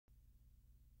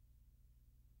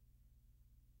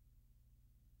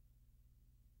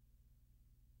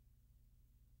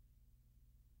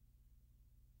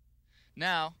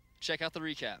Now, check out the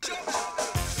recap.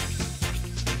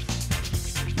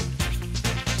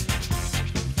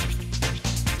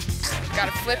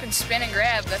 Gotta flip and spin and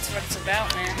grab. That's what it's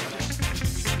about, man.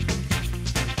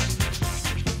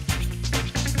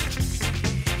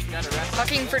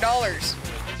 Fucking for dollars.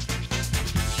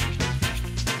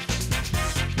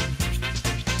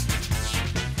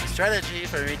 Strategy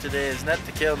for me today is not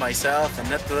to kill myself and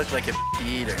not to look like a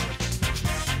either.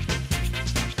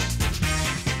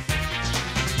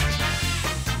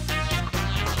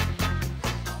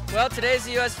 Well, today's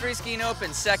the U.S. FreeSkiing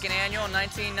Open, second annual,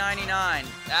 1999.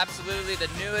 Absolutely the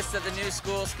newest of the new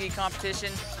school ski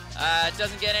competition. It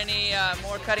doesn't get any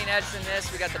more cutting edge than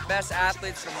this. We got the best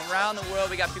athletes from around the world.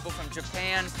 We got people from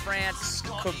Japan, France,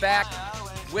 Quebec,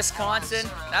 Wisconsin.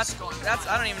 That's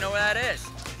I don't even know where that is.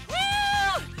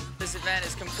 This event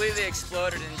has completely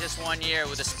exploded in just 1 year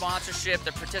with the sponsorship,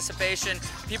 the participation,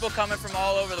 people coming from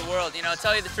all over the world. You know, to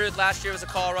tell you the truth, last year was a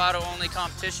Colorado-only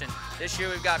competition. This year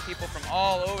we've got people from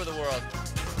all over the world.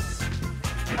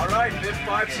 All right, bib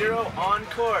 50 on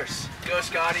course. Go,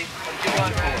 Scotty. Let's get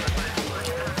on board.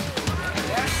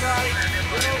 Yeah, Scotty.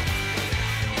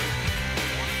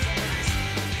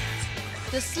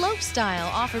 The slopestyle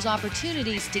offers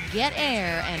opportunities to get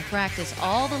air and practice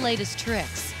all the latest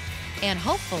tricks, and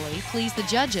hopefully please the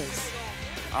judges.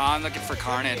 I'm looking for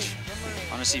carnage.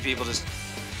 I want to see people just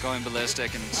going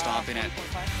ballistic and stomping it.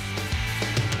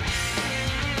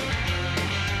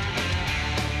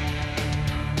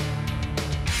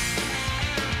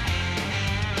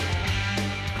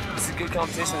 It's a good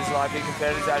competition. There's a lot of big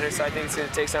competitors out here, so I think it's going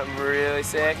to take something really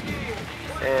sick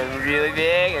and really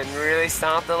big and really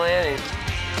stomp the landing.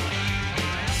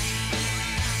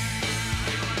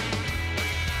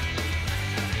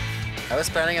 I was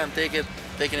planning on taking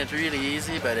it really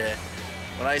easy, but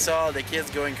when I saw all the kids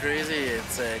going crazy,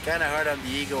 it's kind of hard on the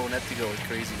ego not to go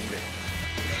crazy either.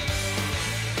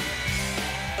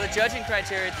 The judging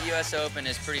criteria at the U.S. Open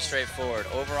is pretty straightforward.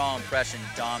 Overall impression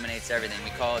dominates everything.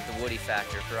 We call it the Woody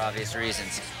factor for obvious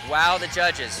reasons. Wow the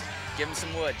judges. Give them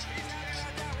some wood.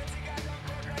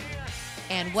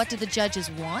 And what do the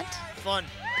judges want? Fun.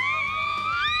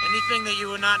 Anything that you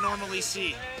would not normally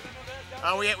see.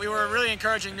 We were really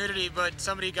encouraging nudity, but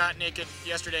somebody got naked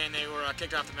yesterday and they were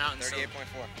kicked off the mountain. 38.4.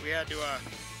 So we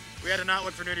had to not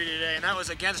look for nudity today, and that was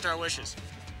against our wishes.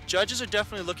 Judges are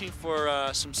definitely looking for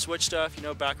some switch stuff, you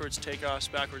know, backwards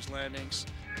takeoffs, backwards landings.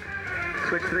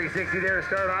 Switch 360 there to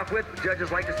start off with.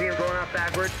 Judges like to see him going off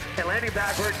backwards and landing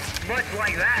backwards, much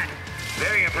like that.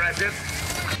 Very impressive.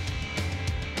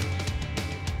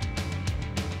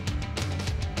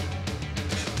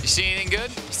 You see anything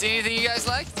good? You see anything you guys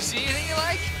like? You see anything you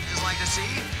like? Just like to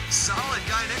see solid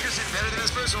Guy Nickerson better than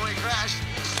his first only crash.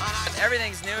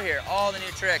 Everything's new here, all the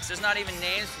new tricks. There's not even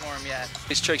names for them yet.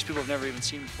 These tricks people have never even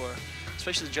seen before,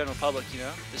 especially the general public, you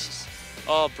know? This is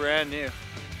all brand new.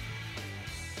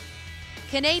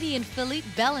 Canadian Philippe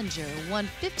Bellinger won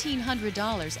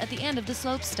 $1,500 at the end of the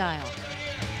slopestyle.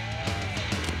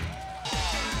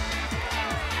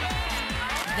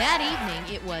 That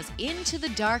evening, it was into the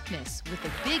darkness with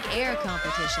the big air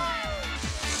competition.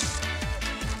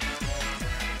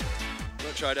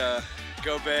 We'll try to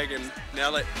go big and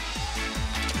nail it.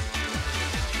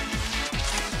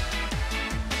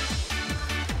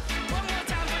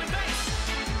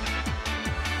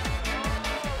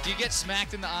 Do you get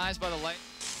smacked in the eyes by the light?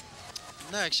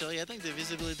 No, actually, I think the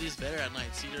visibility is better at night.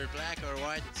 It's either black or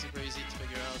white. It's super easy to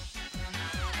figure out.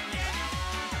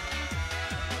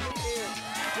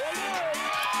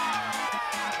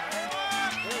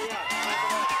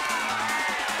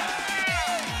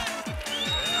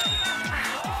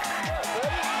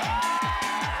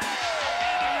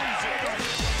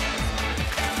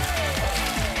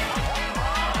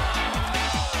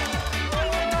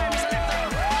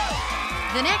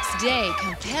 The next day,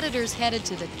 competitors headed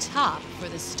to the top for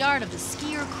the start of the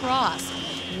Skier Cross,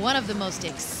 one of the most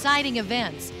exciting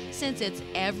events since it's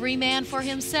every man for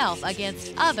himself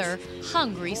against other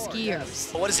hungry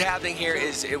skiers. What is happening here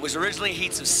is it was originally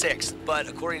heats of 6, but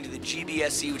according to the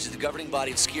GBSC, which is the governing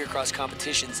body of skier cross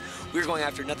competitions, we were going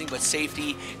after nothing but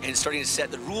safety and starting to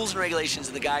set the rules and regulations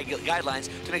and the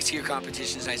guidelines to make skier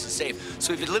competitions nice and safe.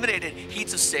 So we've eliminated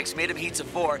heats of 6, made them heats of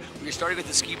 4. We're starting with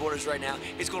the ski boarders right now.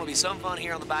 It's going to be some fun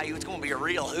here on the bayou. It's going to be a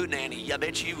real hootenanny, I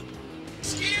bet you.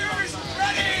 Skiers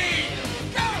ready!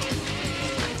 Go!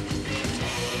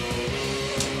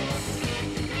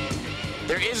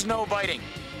 There is no biting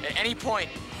at any point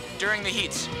during the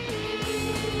heats.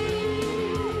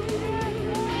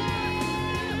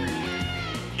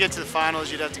 You get to the finals,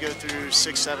 you'd have to go through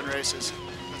 6-7 races.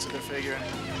 That's what they're figuring.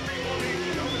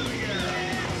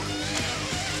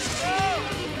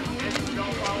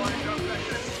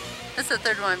 This is the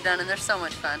third one I've done, and they're so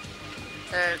much fun.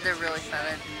 They're really fun.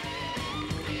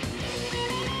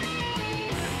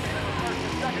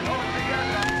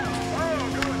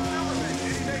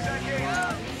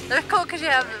 They're cool because you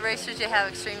have racers, you have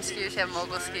extreme skiers, you have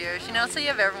mogul skiers, you know, so you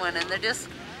have everyone, and they're just,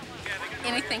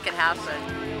 anything can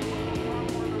happen.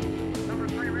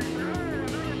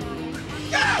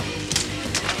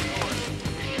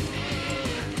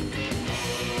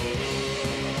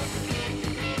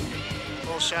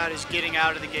 Full shot is getting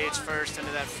out of the gates first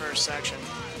into that first section.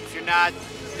 If you're not,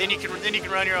 then you can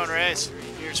run your own race.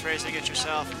 You're just racing against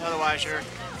yourself. Otherwise, you're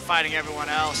fighting everyone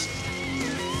else.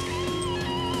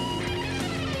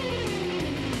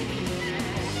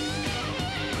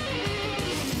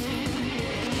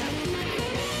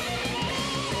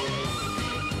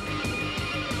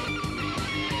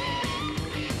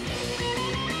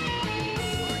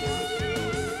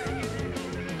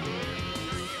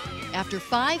 After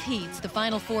 5 heats, the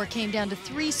final 4 came down to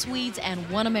 3 Swedes and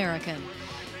 1 American.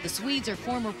 The Swedes are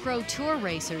former pro tour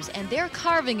racers, and their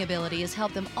carving ability has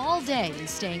helped them all day in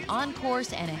staying on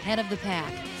course and ahead of the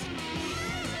pack.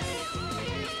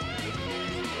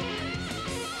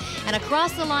 And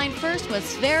across the line first was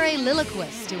Sverre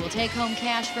Lillekvist, who will take home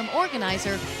cash from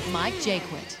organizer Mike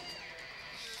Jaquet.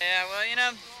 Yeah, well, you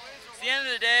know, it's the end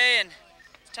of the day, and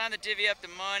it's time to divvy up the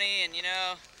money, and you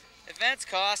know, events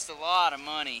cost a lot of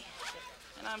money.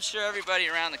 And I'm sure everybody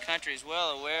around the country is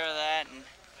well aware of that.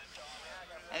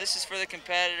 And this is for the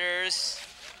competitors.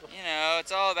 You know,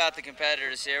 it's all about the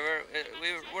competitors here.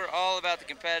 We're all about the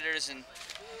competitors, and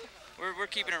we're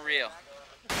keeping it real.